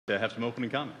to have some opening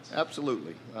comments.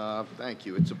 Absolutely. Thank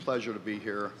you. It's a pleasure to be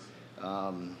here.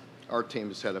 Our team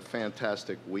has had a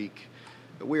fantastic week.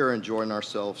 We are enjoying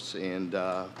ourselves and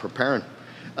preparing.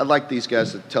 I'd like these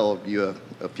guys to tell you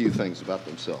a few things about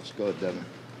themselves. Go ahead,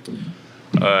 Devin.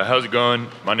 How's it going?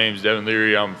 My name is Devin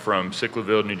Leary. I'm from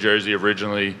Sicklerville, New Jersey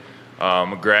originally.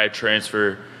 I'm a grad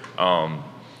transfer.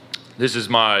 This is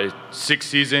my 6th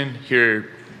season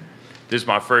here. This is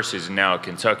my 1st season now at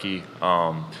Kentucky.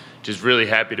 Just really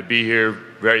happy to be here.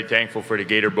 Very thankful for the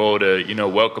Gator Bowl to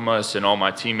welcome us and all my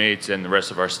teammates and the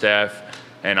rest of our staff.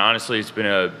 And honestly, it's been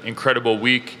an incredible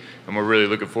week, and we're really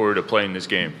looking forward to playing this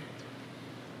game.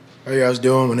 How you guys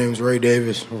doing? My name is Ray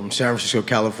Davis. I'm from San Francisco,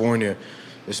 California.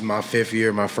 This is my 5th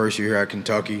year, my 1st year here at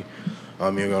Kentucky.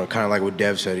 Kind of like what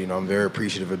Dev said, I'm very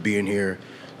appreciative of being here.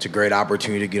 It's a great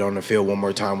opportunity to get on the field one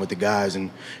more time with the guys and,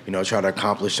 try to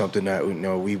accomplish something that,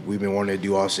 we've been wanting to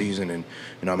do all season, and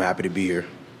I'm happy to be here.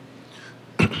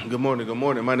 Good morning.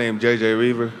 My name is JJ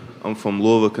Reaver. I'm from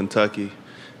Louisville, Kentucky.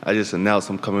 I just announced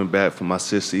I'm coming back for my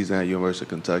 6th season at University of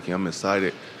Kentucky. I'm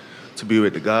excited to be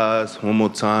with the guys one more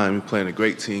time. We're playing a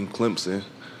great team, Clemson.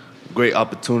 Great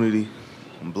opportunity.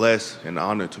 I'm blessed and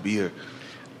honored to be here.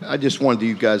 I just wanted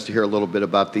you guys to hear a little bit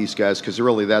about these guys because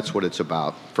really that's what it's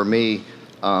about. For me,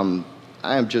 I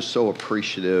am just so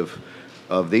appreciative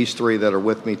of these 3 that are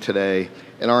with me today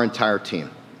and our entire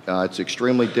team. It's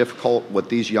extremely difficult what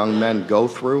these young men go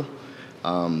through.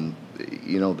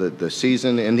 The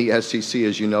season in the SEC,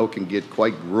 as you know, can get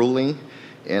quite grueling,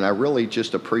 and I really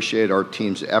just appreciate our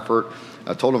team's effort.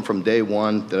 I told them from day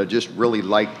one that I just really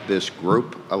like this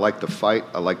group. I like the fight.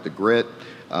 I like the grit.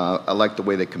 I like the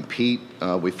way they compete.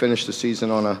 We finished the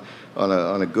season on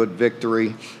a good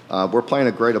victory. We're playing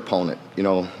a great opponent.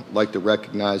 I'd like to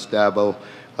recognize Dabo,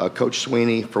 Coach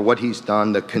Sweeney, for what he's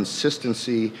done. The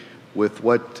consistency with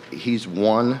what he's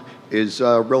won is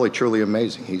really, truly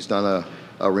amazing. He's done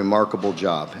a remarkable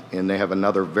job, and they have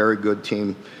another very good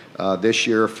team this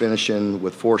year, finishing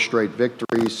with 4 straight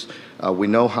victories. We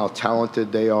know how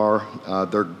talented they are.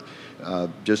 They're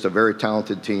just a very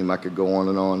talented team. I could go on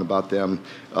and on about them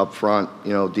up front.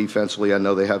 Defensively, I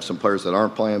know they have some players that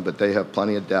aren't playing, but they have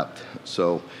plenty of depth.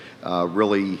 So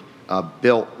really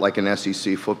built like an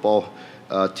SEC football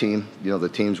team, the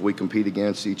teams we compete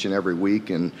against each and every week,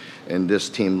 and this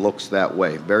team looks that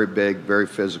way. Very big, very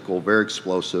physical, very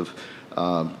explosive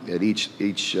at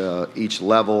each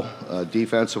level,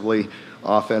 defensively,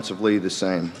 offensively, the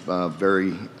same.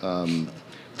 Very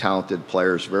talented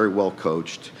players, very well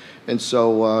coached, and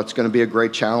so it's going to be a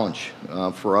great challenge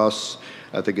for us.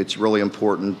 I think it's really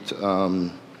important,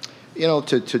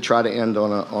 to try to end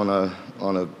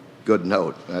on a good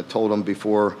note. I told them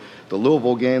before the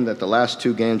Louisville game that the last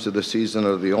 2 games of the season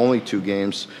are the only 2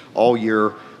 games all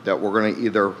year that we're going to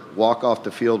either walk off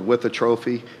the field with a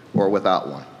trophy or without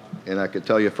one. And I could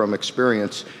tell you from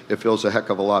experience, it feels a heck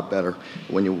of a lot better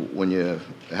when you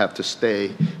have to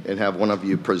stay and have one of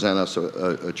you present us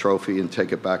a trophy and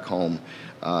take it back home.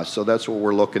 So that's what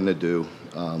we're looking to do.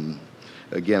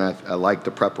 Again, I like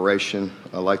the preparation.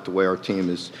 I like the way our team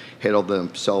has handled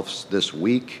themselves this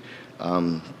week.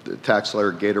 The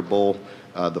TaxSlayer Gator Bowl,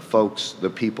 the folks, the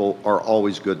people are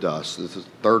always good to us. This is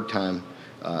the 3rd time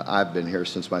I've been here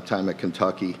since my time at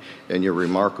Kentucky, and you're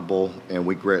remarkable, and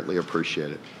we greatly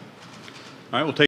appreciate it. All right, we'll take